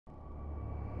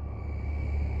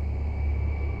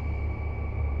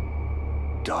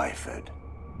Dyfed.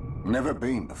 Never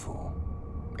been before.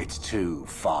 It's too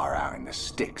far out in the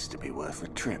sticks to be worth the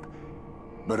trip.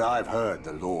 But I've heard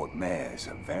the Lord Mayor's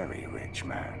a very rich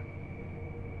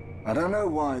man. I don't know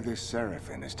why this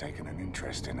Seraphim has taken an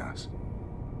interest in us.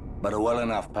 But a well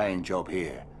enough paying job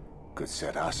here could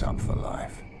set us up for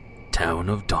life. Town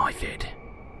of Dyfed.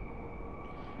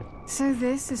 So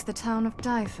this is the town of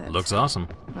Dyfed. Looks awesome.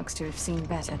 Looks to have seen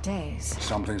better days.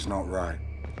 Something's not right.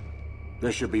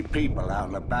 There should be people out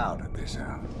and about at this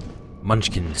hour.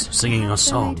 Munchkins singing us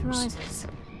songs. Risers.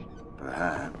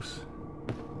 Perhaps.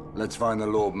 Let's find the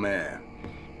Lord Mayor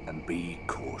and be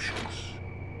cautious.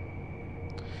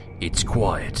 It's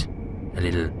quiet. A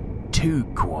little too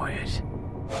quiet.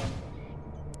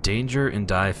 Danger in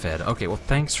Dyfed. Okay, well,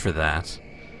 thanks for that.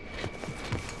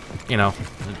 You know,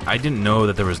 I didn't know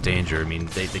that there was danger. I mean,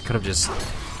 they could have just...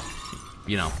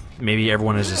 You know, maybe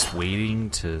everyone is just waiting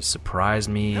to surprise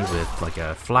me with, like,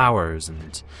 flowers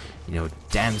and, you know,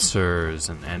 dancers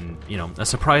and, you know, a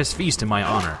surprise feast in my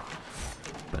honor.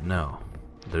 But no,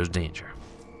 there's danger.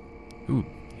 Ooh,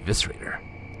 Eviscerator.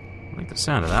 I like the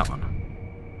sound of that one.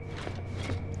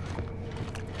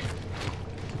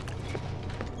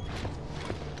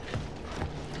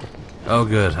 Oh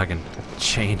good, I can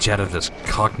change out of this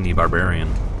Cockney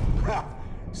barbarian.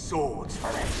 Swords for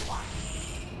everyone.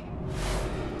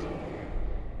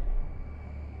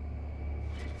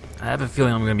 I have a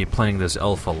feeling I'm going to be playing this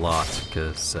elf a lot,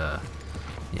 because, yeah,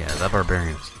 that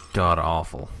barbarian is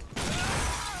god-awful.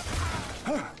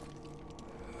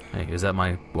 Hey, is that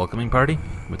my welcoming party?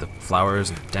 With the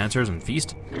flowers and dancers and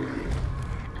feast?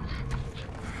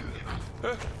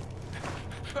 The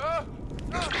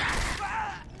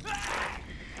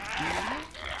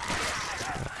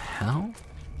hell?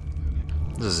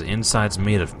 This is insides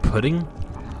made of pudding?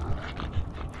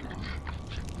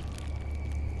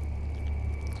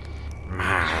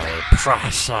 My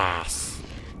precious.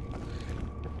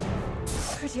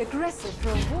 Pretty aggressive for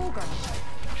a war guard.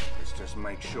 Let's just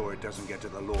make sure it doesn't get to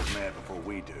the Lord Mayor before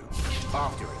we do.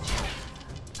 After it.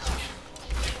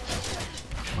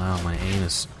 Wow, my aim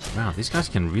is... Wow, these guys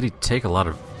can really take a lot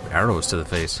of arrows to the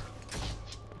face.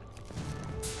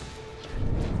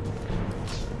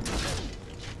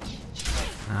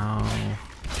 Ow.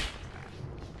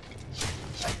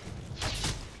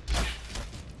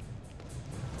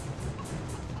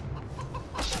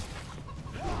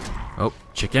 Oh,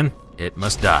 chicken. It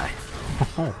must die.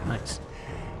 Oh, nice.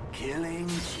 Killing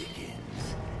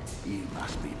chickens. You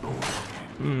must be bored.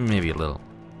 Maybe a little.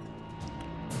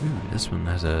 Ooh, this one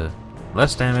has a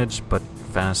less damage, but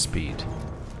fast speed.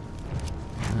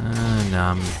 No,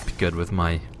 I'm good with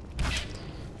my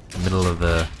middle of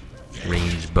the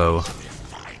range bow.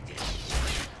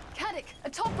 Caddick,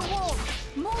 atop the wall.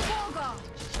 More war guard.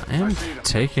 I am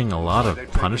taking a lot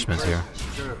of punishment here.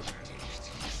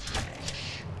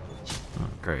 Oh,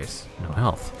 great. No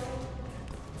health.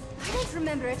 I don't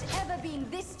remember it ever being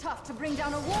this tough to bring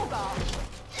down a war guard.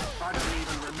 I don't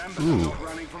even remember them not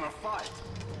running from a fight.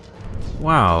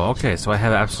 Wow, okay, so I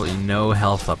have absolutely no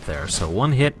health up there. So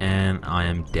one hit and I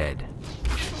am dead.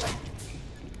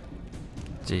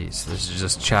 Jeez, this is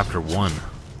just chapter 1.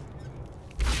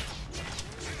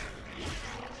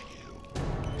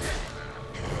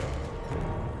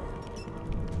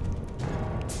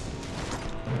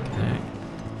 Okay,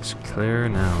 it's clear.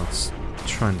 Now let's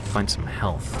try and find some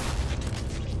health.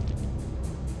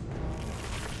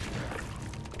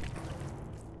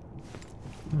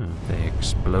 Oh, they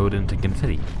explode into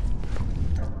confetti.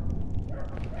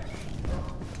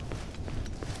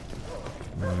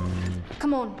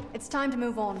 Come on, it's time to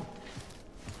move on.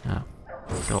 Oh,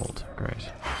 gold. Great.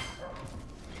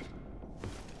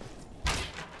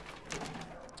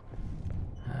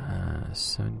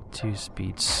 72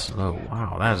 speed slow.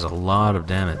 Wow, that is a lot of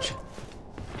damage.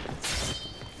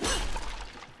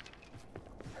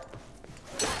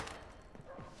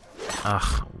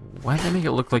 Ugh, why did they make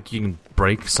it look like you can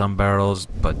break some barrels,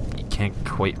 but you can't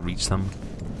quite reach them?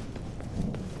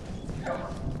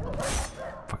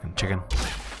 Fucking chicken.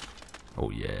 Oh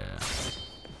yeah.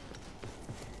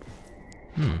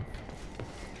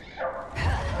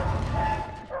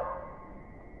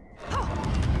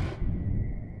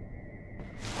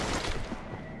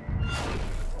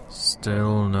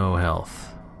 Still no health.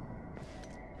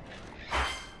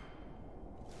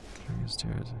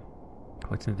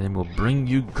 Collecting them will bring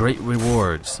you great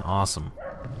rewards. Awesome.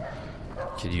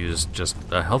 Could use just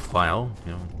a health vial,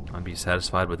 you know, I'd be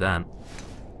satisfied with that.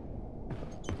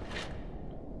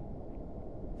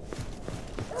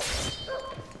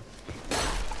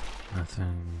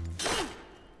 Nothing.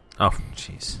 Oh,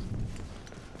 jeez.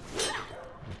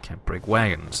 Can't break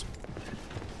wagons.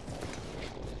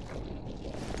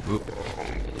 Oop.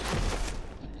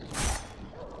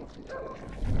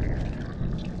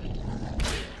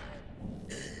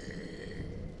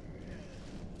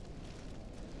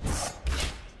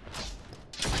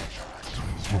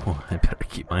 Oh, I better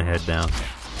keep my head down.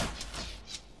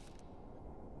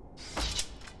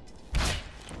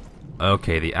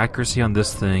 Okay, the accuracy on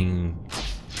this thing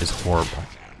is horrible.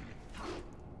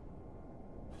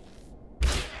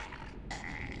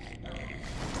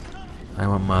 I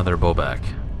want my other bow back.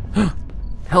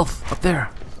 Health! Up there!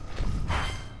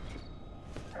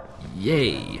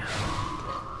 Yay!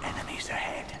 Enemies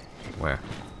ahead. Where?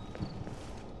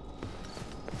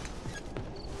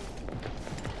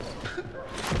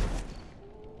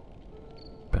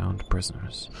 Bound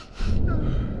prisoners.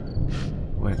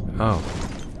 Wait, oh.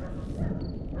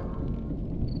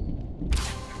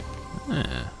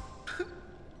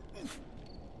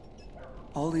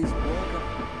 All these walkers,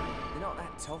 they're not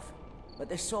that tough, but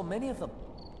there's so many of them.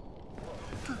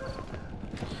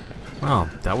 Well,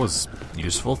 that was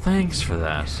useful. Thanks for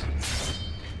that.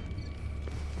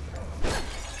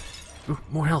 Ooh,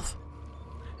 more health.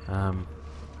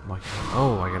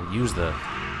 Oh, I gotta use the...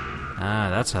 Ah,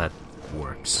 that's how that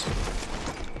works.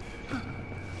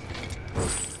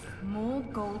 More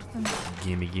gold for me.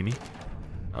 Gimme, gimme.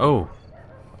 Oh.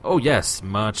 Oh, yes,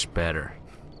 much better.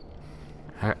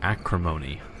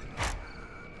 Acrimony.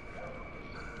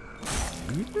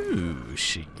 Ooh,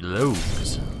 she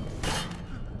glows.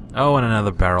 Oh, and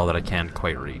another barrel that I can't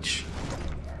quite reach.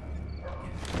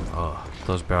 Oh,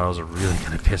 those barrels are really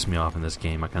gonna piss me off in this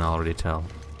game, I can already tell.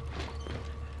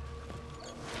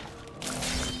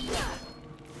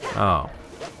 Oh.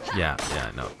 Yeah,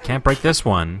 no. Can't break this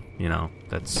one, you know,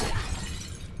 that's...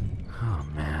 Oh,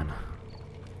 man.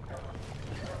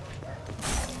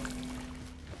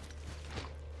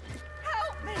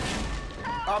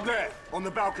 Up there, on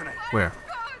the balcony. Where?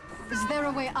 Is there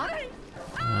a way up?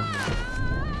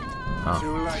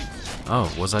 Too late.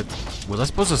 Oh, was I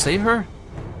supposed to save her?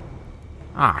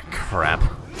 Ah, crap.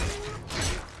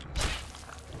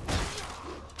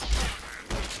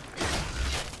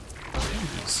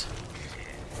 Jeez.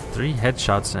 3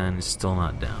 headshots and he's still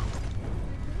not down.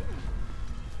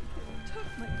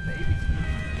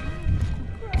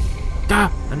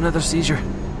 Ah! Another seizure.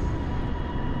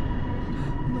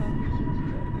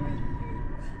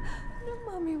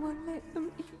 Mommy won't let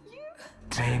them eat you.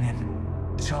 Training.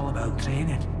 It's all about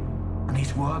training. And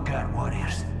these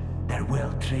warriors, they're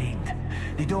well trained.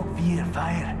 They don't fear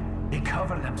fire. They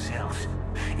cover themselves.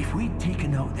 If we'd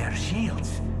taken out their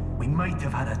shields, we might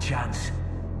have had a chance.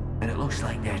 But it looks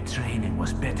like their training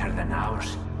was better than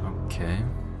ours. Okay.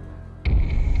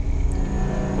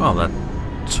 Well, that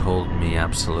told me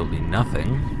absolutely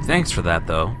nothing. Thanks for that,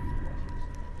 though.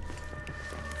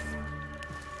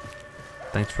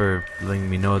 Thanks for letting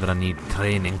me know that I need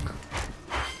training.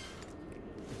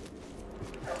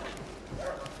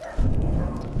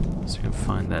 So I can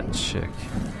find that chick.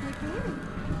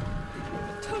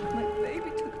 Took my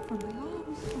baby, took it from my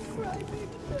arms. Cry, baby.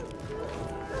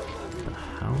 The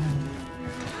hell?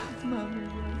 Mommy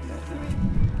won't let them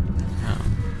eat Oh.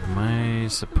 Am I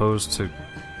supposed to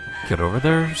get over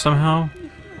there somehow?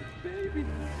 baby.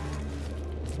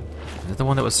 Is it the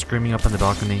one that was screaming up on the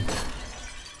balcony?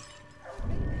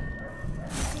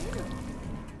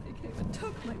 They came and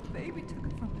took my baby, took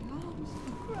it from my arms.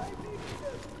 Cry, baby.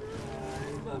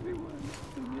 Mommy won't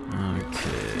let them eat.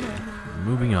 Okay.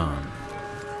 Moving on.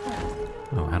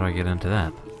 Oh, how do I get into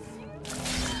that?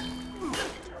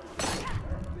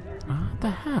 What the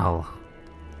hell?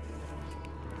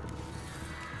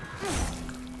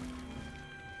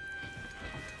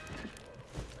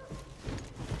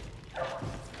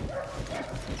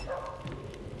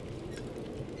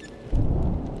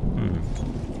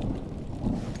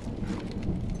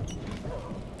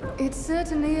 It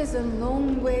certainly is a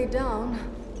long way down.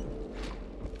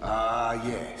 Ah,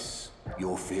 yes.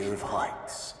 Your fear of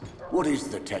heights. What is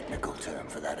the technical term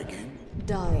for that again?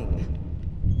 Dying.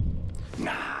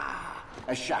 Nah,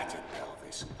 a shattered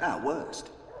pelvis. At worst.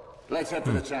 Let's head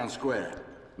for the town square.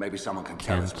 Maybe someone can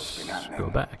tell us what's been Can't happening. go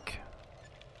back.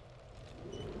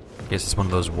 Guess it's one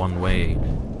of those one-way,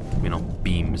 you know,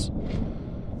 beams.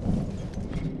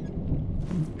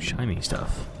 Ooh, shiny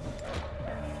stuff.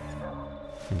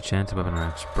 Enchanted weapon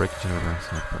racks, break into racks,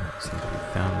 seem to be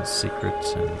found in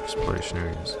secrets and exploration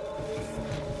areas.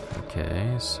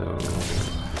 Okay, so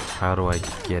how do I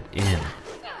get in?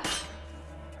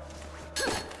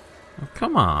 Oh,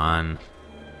 come on.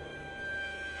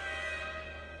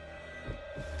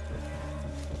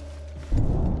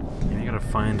 Maybe I gotta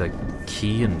find a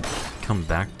key and come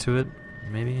back to it,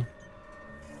 maybe?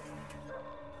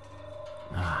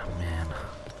 Ah, man.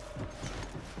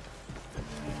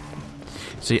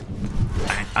 See,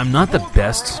 I'm not the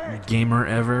best gamer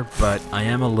ever, but I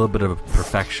am a little bit of a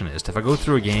perfectionist. If I go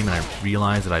through a game and I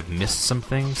realize that I've missed some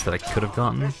things that I could have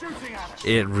gotten,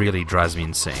 it really drives me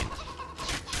insane.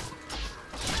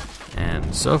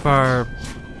 And so far,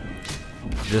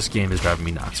 this game is driving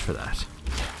me nuts for that.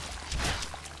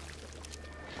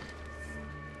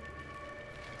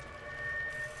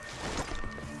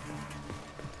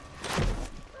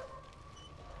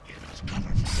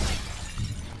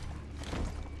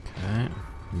 Okay,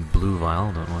 blue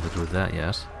vial, don't know what to do with that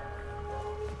yet.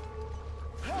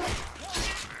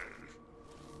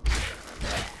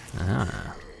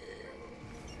 Ah.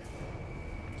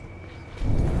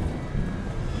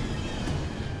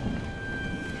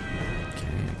 Okay,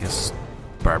 I guess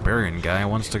barbarian guy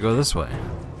wants to go this way.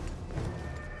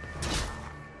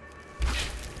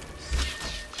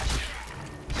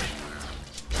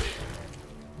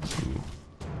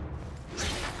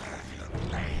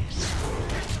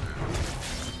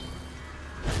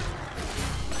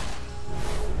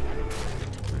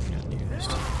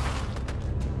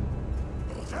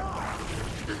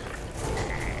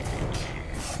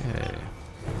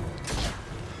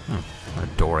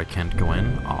 I can't go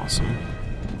in. Awesome.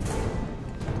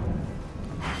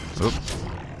 Oop.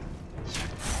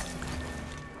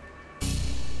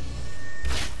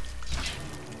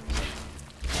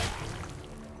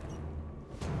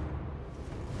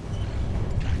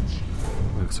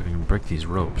 Looks like I can break these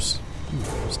ropes.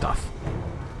 Stuff.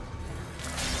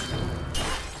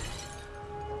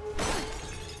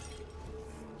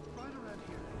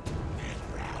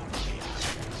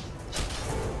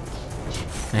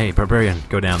 Hey, barbarian,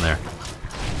 go down there.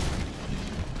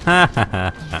 Ha ha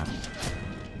ha ha.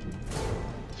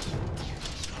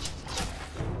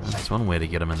 That's one way to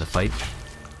get him in the fight.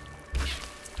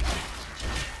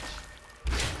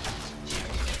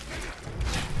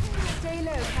 Stay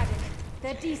low, Paddock.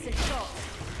 They're decent shots.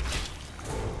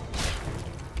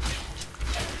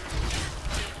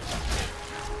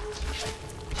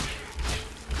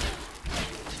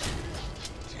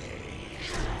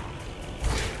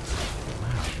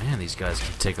 These guys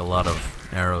can take a lot of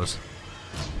arrows.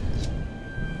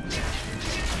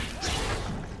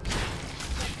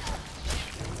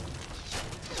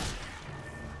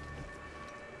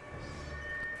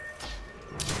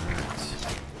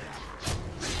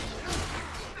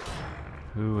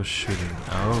 Who was shooting?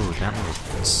 Oh, that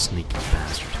little sneaky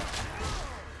bastard.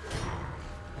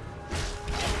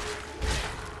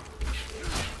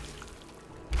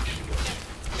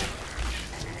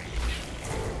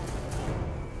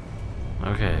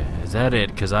 Okay, is that it?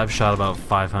 Because I've shot about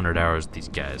 500 arrows at these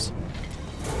guys.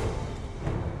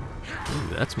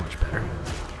 Ooh, that's much better.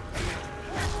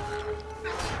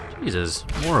 Jesus,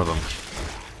 more of them.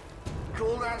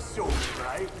 Call that sword,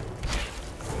 right?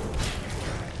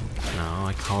 No,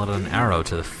 I call it an arrow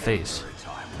to the face. A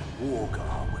time when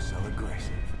Wargar was so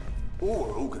aggressive or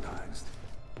organized.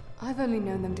 I've only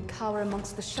known them to cower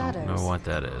amongst the shadows. Don't know what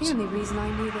that The is. only reason I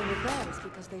knew they were there is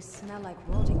because they smell like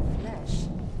rotting flesh.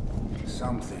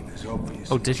 Something has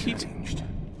obviously Oh, did he? changed.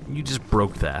 You just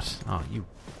broke that. Oh, you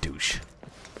douche.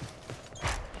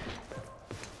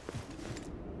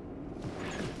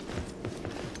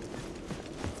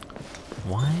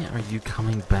 Why are you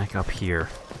coming back up here?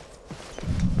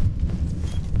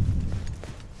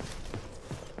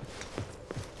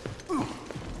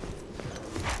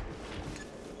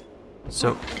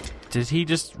 So, did he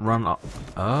just run off?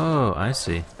 Oh, I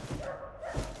see.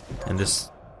 And this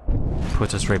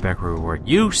puts us right back where we were.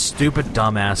 You stupid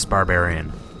dumbass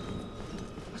barbarian.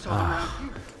 I saw them around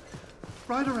here.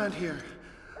 Right around here.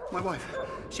 My wife,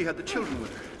 she had the children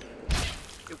with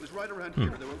her. It was right around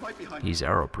here. They were right behind me. He's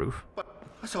arrow proof. But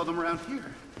I saw them around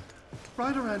here.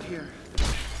 Right around here. My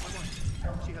wife,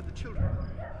 she had the children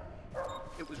with her.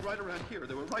 It was right around here.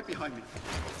 They were right behind me.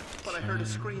 But I heard a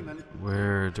scream and...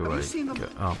 Where do Have I you seen them? go?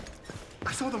 Oh.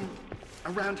 I saw them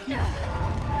around here.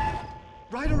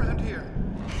 Right around here.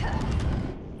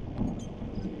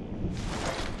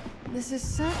 This is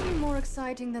certainly more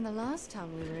exciting than the last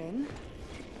town we were in.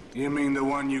 You mean the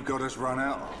one you got us run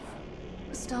out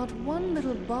of? Start one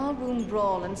little barroom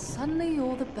brawl and suddenly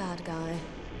you're the bad guy.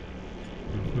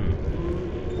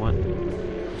 What?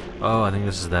 Oh, I think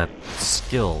this is that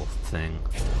skill thing.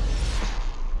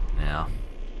 Yeah.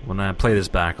 When I play this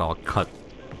back, I'll cut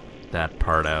that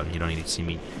part out. You don't need to see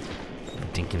me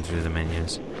dinking through the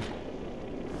menus.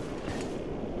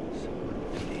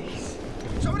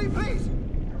 Somebody please!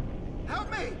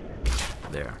 Help me!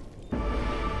 There.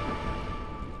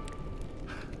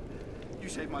 You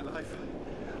saved my life.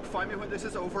 Find me when this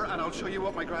is over and I'll show you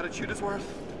what my gratitude is worth.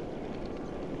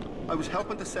 I was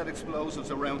helping to set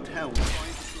explosives around town,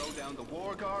 trying to slow down found the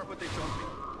war guard, but they don't.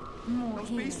 More Those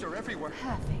healing. beasts are everywhere.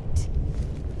 Perfect.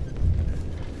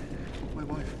 My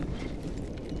wife.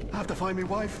 I have to find my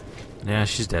wife. Yeah,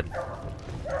 she's dead.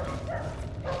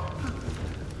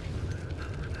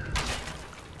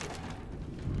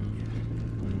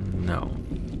 No.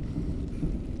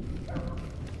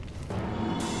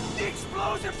 The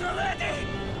explosives are ready!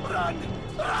 Run!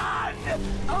 Run!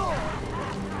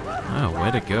 Oh,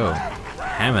 way to go.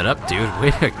 Ham it up, dude.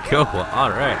 Way to go.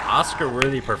 Alright,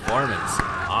 Oscar-worthy performance.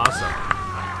 Awesome.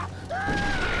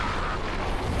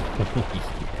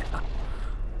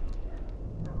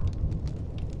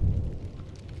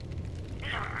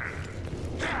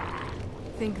 Yeah.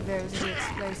 Think those are the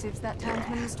explosives that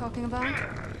townsman was talking about?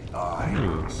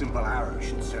 Aye, simple arrow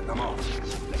should set them off.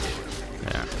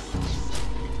 Yeah.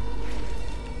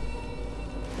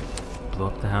 Blow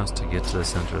up the house to get to the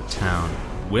center of town.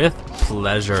 With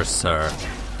pleasure, sir.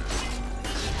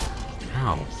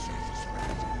 Ow.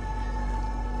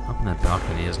 Up in that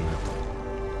balcony, isn't it?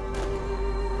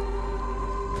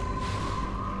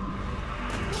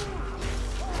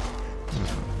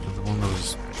 One of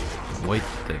those white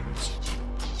things.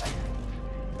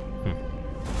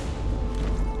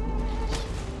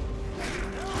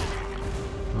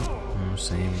 Oh,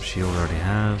 same shield already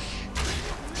have.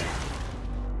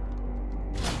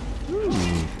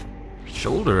 Ooh,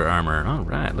 shoulder armor. All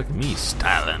right, look at me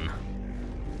styling.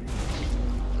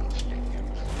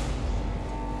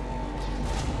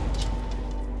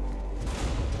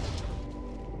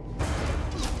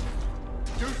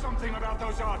 Do something about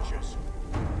those archers.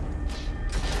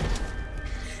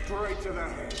 Straight to the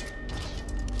head.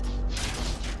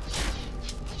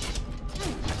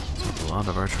 That's a lot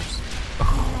of archers. I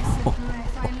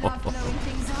love blowing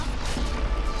things up.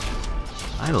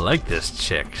 I like this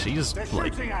chick. She's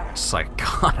like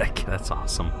psychotic. That's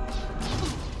awesome.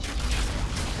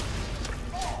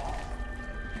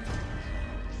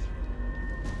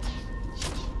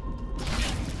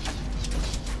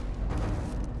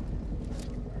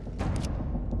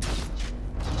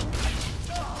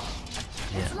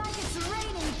 It's like it's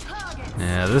raining targets.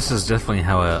 Yeah, this is definitely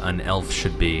how an elf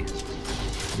should be.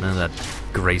 None of that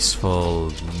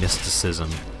graceful mysticism.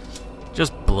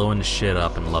 Just blowing shit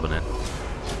up and loving it.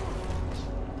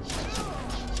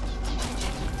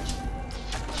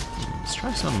 Let's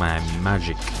try some of my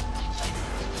magic.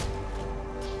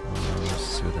 Let's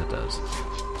see what that does.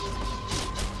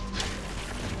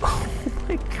 Oh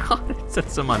my god, it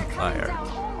sets them on They're coming fire. down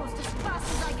almost as fast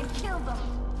as I can kill them.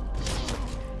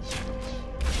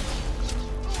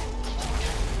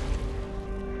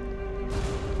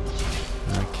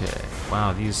 Okay.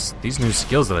 Wow, these new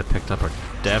skills that I picked up are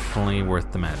definitely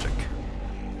worth the magic.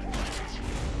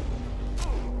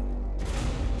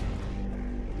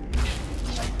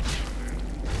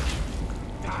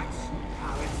 That's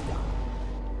how it's done.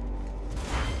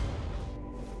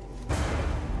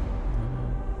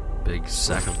 Big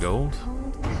sack of gold.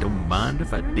 Don't mind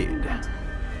if I did.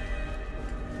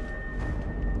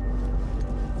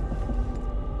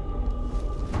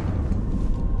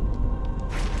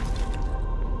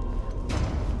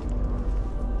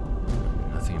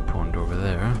 Nothing important over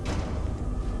there.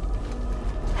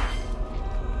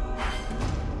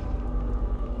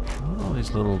 What are all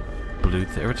these little blue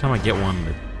every time I get one,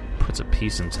 it puts a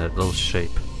piece into that little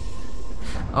shape.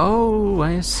 Oh,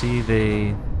 I see.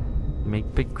 They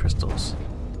make big crystals.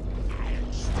 I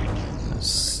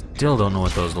still don't know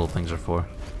what those little things are for.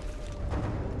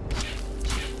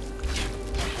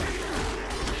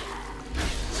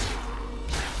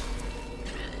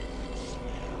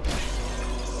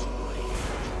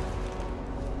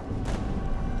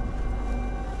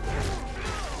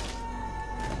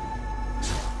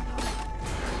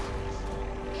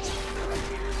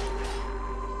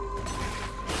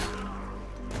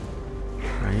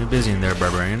 Are you busy in there,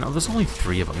 barbarian? Oh, there's only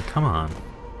 3 of them. Come on.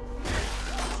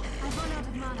 I've run out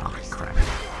of mana. Oh, crap.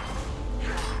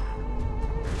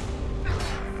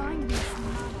 Find me some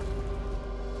mana.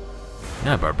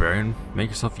 Yeah, barbarian. Make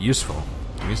yourself useful.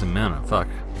 Give me some mana. Fuck.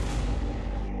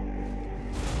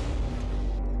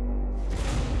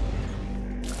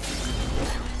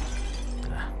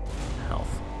 Ah,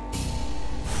 health.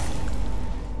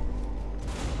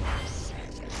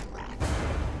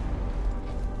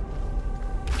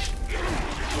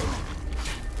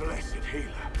 Blessed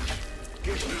healer.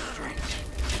 Give me strength.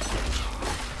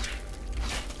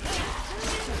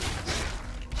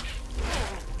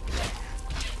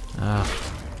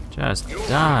 Just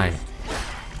die.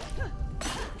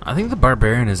 I think the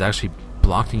barbarian is actually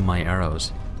blocking my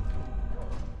arrows.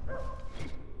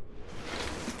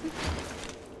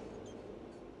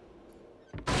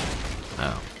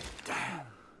 Oh. Damn.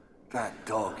 That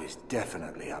dog is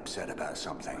definitely upset about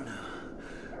something.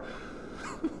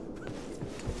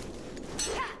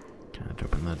 Can't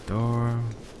open the door.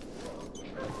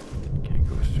 Can't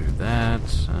go through that.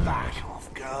 Back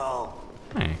off, girl.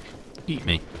 Hey, eat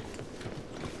me.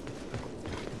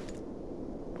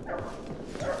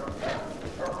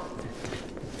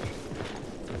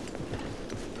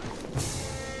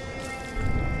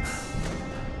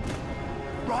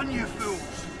 Run, you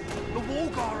fools! The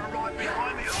Walgar are right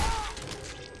behind me!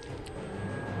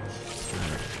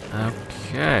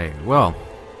 Okay, well.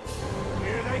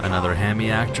 Another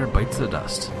hammy actor bites the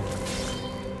dust.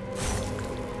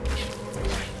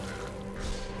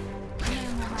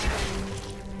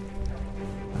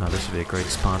 Oh, this would be a great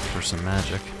spot for some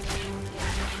magic.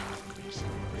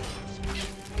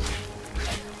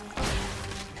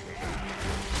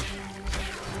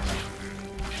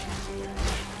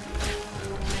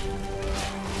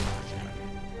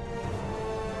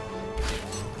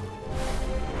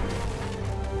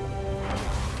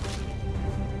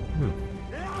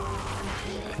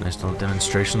 Nice little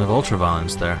demonstration of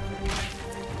ultraviolence there.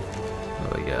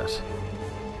 What do we got?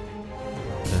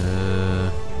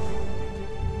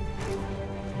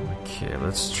 Okay,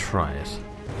 let's try it.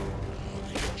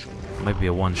 Might be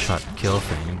a one-shot kill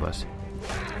thing, but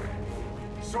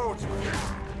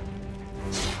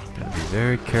gotta be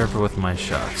very careful with my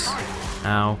shots.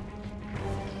 Ow.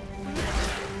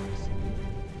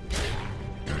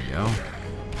 There we go.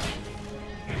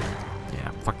 Yeah,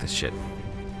 fuck this shit.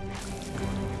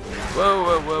 Whoa,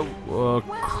 whoa, whoa, whoa,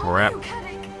 crap. Help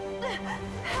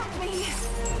me.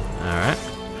 Alright.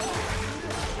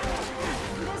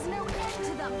 There's no end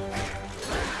to them.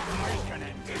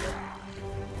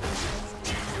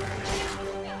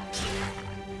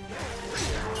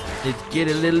 Let's get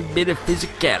a little bit of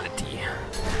physicality.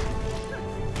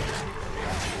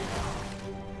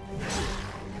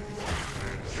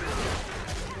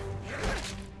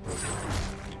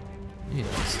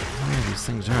 Jeez, how many of these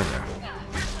things are there?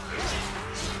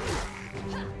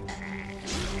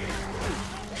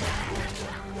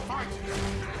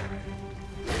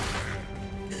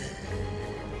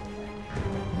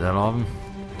 Is that all of them?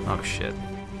 Oh shit.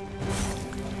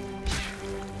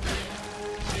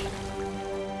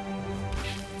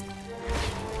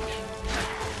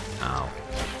 Ow.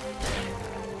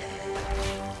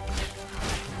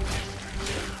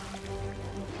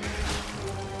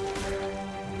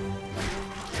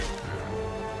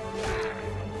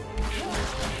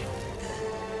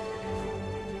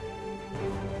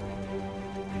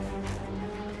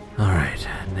 Alright,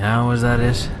 now is that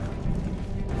it?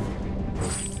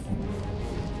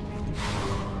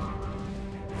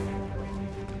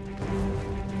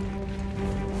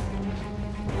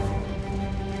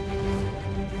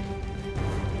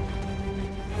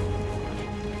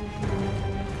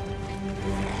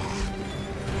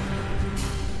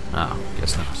 Oh,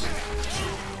 guess not.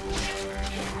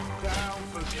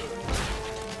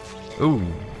 Ooh.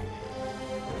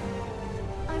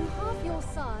 I'm half your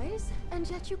size, and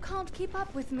yet you can't keep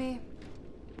up with me.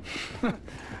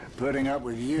 Putting up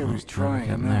with you is trying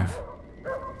Get in enough.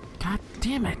 there. God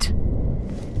damn it.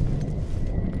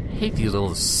 I hate these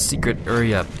little secret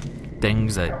area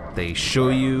things that they show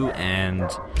you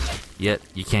and yet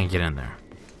you can't get in there.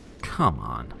 Come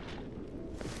on.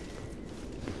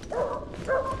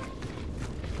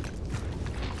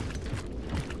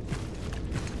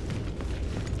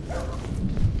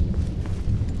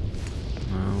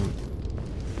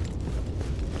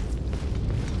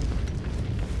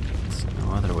 There's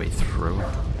no other way through.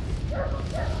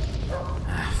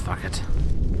 Ah, fuck it.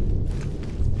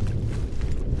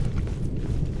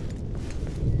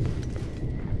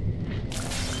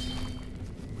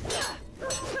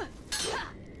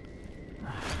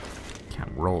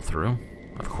 Can't roll through,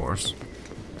 of course.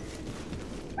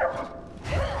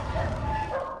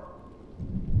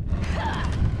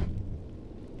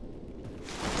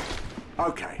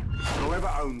 Okay,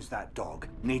 whoever owns that dog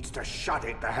needs to shut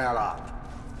it the hell up.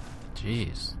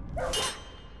 Jeez.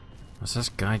 What's this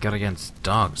guy got against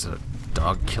dogs? Did a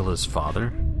dog kill his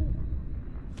father?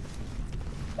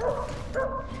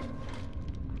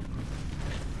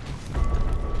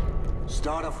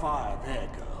 Start a fire there,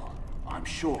 girl. I'm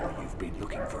sure you've been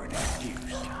looking for an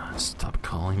excuse. God, stop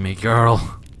calling me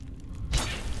girl.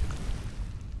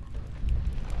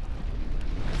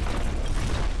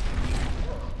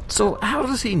 So how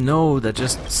does he know that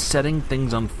just setting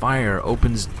things on fire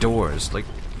opens doors? Like,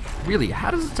 really,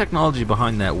 how does the technology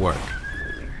behind that work?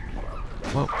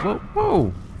 Whoa, whoa,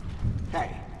 whoa!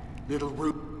 Hey, little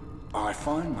Root. I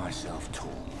find myself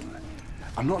torn.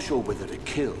 I'm not sure whether to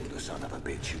kill the son of a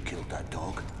bitch who killed that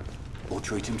dog, or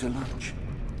treat him to lunch.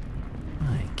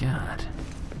 My god.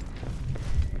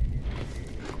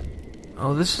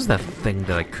 Oh, this is that thing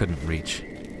that I couldn't reach.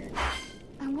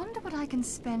 I wonder what I can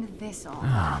spend this on.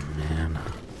 Oh, man.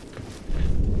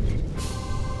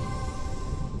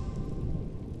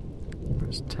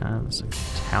 There's tabs,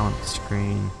 talent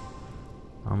screen.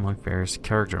 Unlock various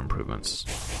character improvements.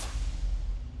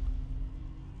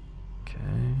 Okay.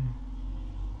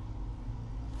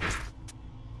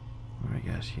 What do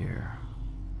I got here?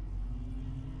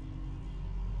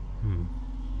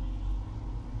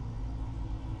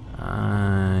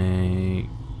 I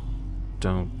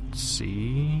don't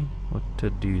see what to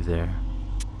do there.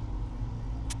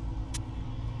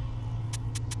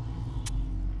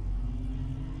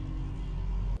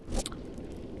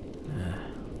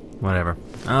 Whatever.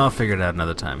 I'll figure it out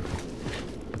another time.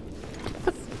 Get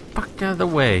the fuck out of the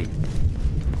way.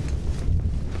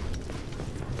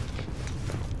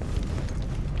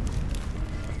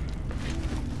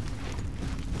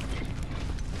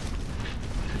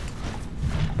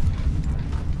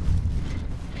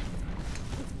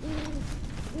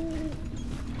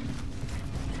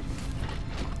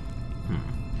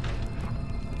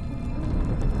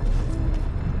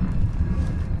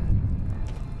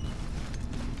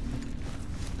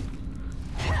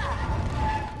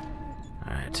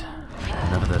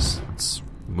 Let's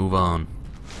move on.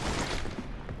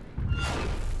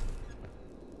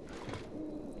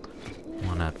 I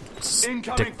wanna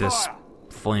stick this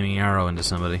flaming arrow into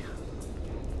somebody.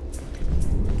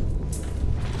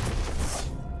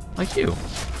 Like you.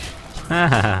 Ha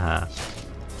ha ha.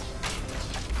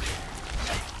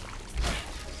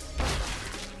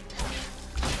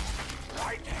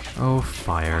 Oh,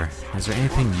 fire. Is there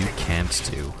anything you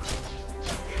can't do?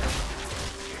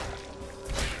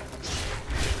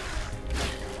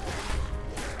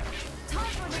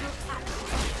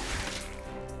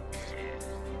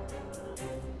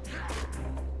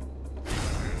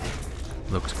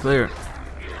 Looks clear.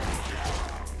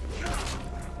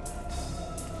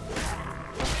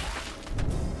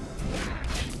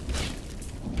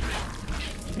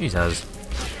 Jesus.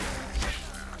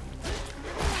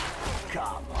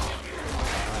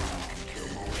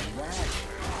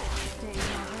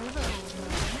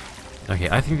 Okay,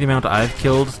 I think the amount I've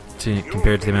killed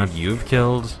compared to the amount you've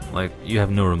killed, like, you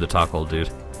have no room to talk, old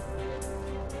dude.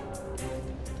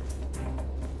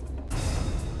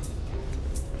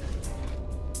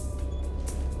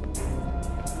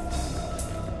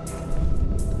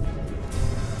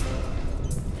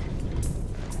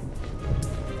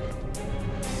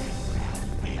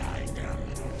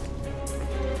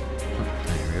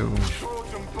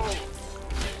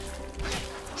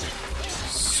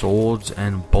 Swords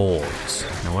and bolts.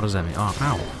 Now what does that mean? Oh,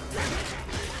 ow.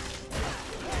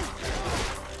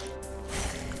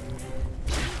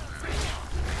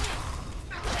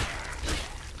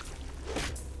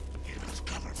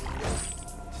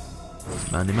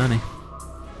 Money, money.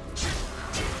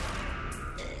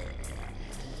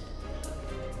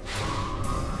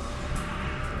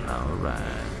 Alright.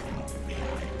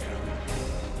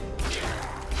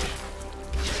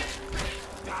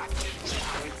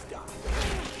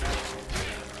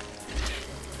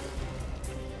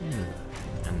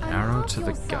 An arrow to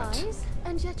the gut.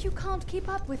 And yet you can't keep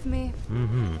up with me.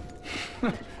 Mm-hmm.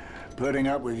 Putting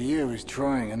up with you is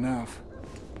trying enough.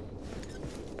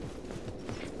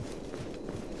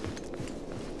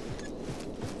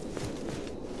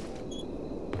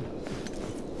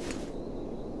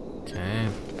 Okay,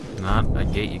 not a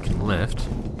gate you can lift.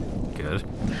 Good.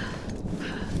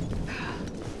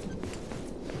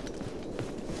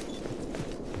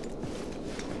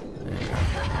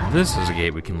 This is a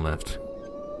gate we can lift.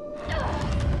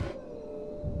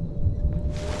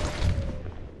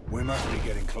 We must be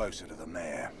getting closer to the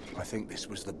mayor. I think this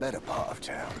was the better part of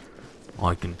town.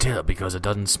 I can tell because it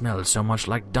doesn't smell so much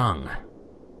like dung.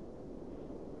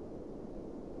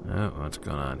 Oh, what's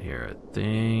going on here? I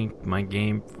think my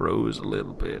game froze a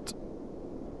little bit.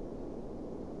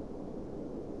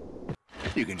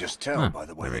 You can just tell by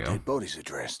the way there we the go. dead bodies are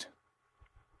dressed.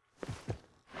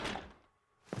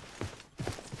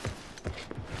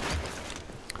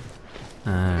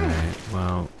 Alright,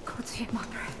 well... God save my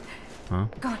breath. Huh?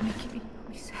 God, make me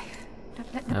safe.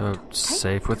 Don't let them How take about me.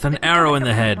 safe with an Let me arrow die in the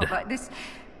a head? battle like this.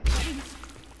 Please.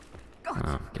 God,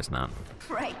 Oh, guess not.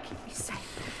 pray, keep me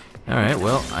safe. Alright,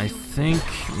 well, I think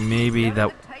maybe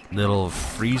that little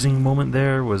freezing moment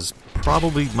there was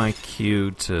probably my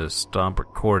cue to stop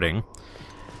recording.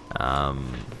 Yeah,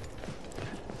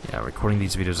 recording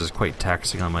these videos is quite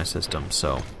taxing on my system,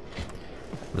 so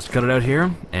let's cut it out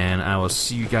here, and I will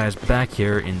see you guys back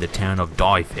here in the town of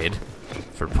Dyfed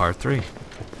for part 3.